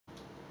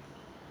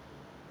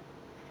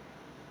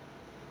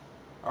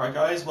Alright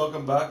guys,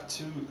 welcome back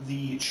to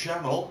the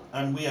channel,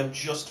 and we have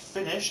just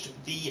finished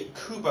the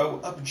Kubo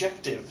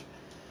objective.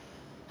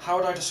 How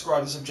would I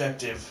describe this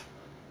objective?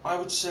 I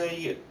would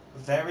say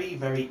very,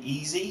 very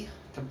easy,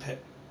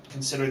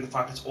 considering the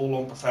fact it's all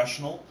on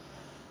professional.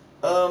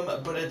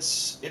 But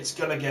it's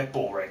gonna get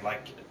boring,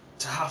 like,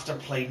 to have to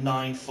play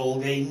 9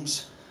 full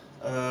games.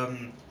 Yeah,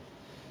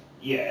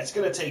 it's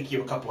gonna take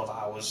you a couple of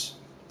hours.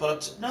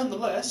 But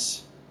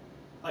nonetheless,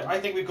 I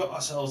think we've got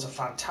ourselves a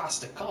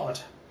fantastic card.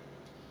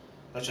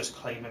 Let's just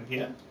claim him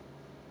here.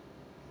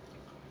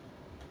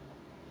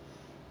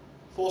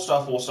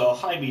 4-star, 4-star,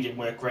 high medium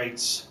work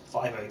rates,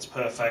 5/8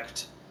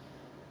 perfect.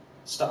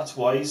 Stats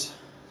wise,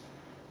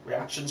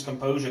 reactions,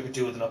 composure could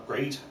do with an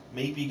upgrade.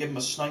 Maybe give him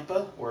a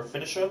sniper or a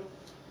finisher,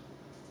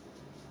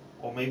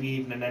 or maybe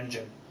even an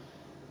engine.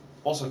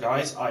 Also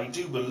guys, I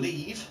do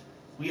believe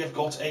we have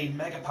got a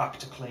mega pack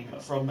to claim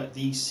from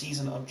the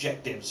season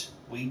objectives.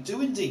 We do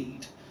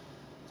indeed.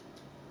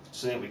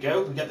 So there we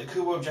go, we get the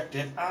Kubo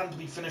objective, and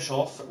we finish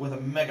off with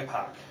a mega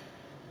pack.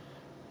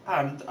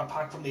 And a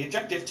pack from the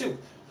objective too.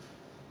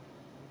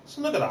 So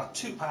look at that,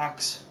 2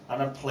 packs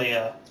and a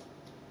player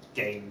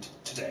gained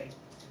today.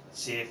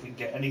 Let's see if we can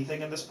get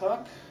anything in this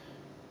pack.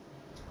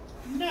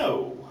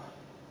 No.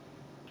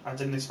 I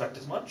didn't expect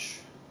as much.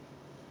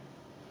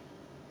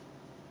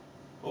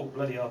 Oh,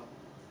 bloody hell.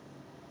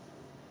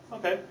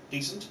 Okay,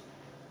 decent.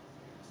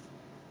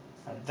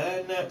 And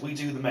then we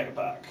do the mega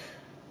pack.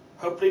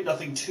 Hopefully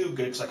nothing too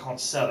good because I can't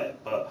sell it,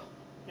 but,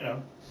 you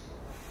know,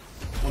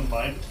 wouldn't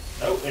mind.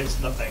 No,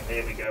 it's nothing.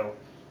 There we go.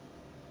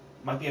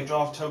 Might be a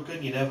draft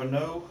token, you never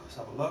know. Let's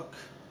have a look.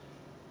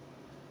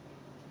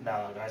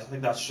 Nah, guys, I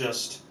think it's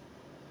just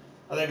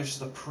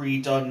a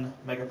pre-done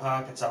mega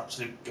pack. It's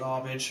absolute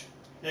garbage.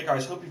 Yeah,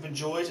 guys, hope you've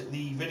enjoyed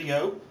the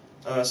video.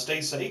 Stay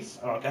safe,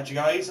 and I'll catch you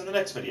guys in the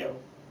next video.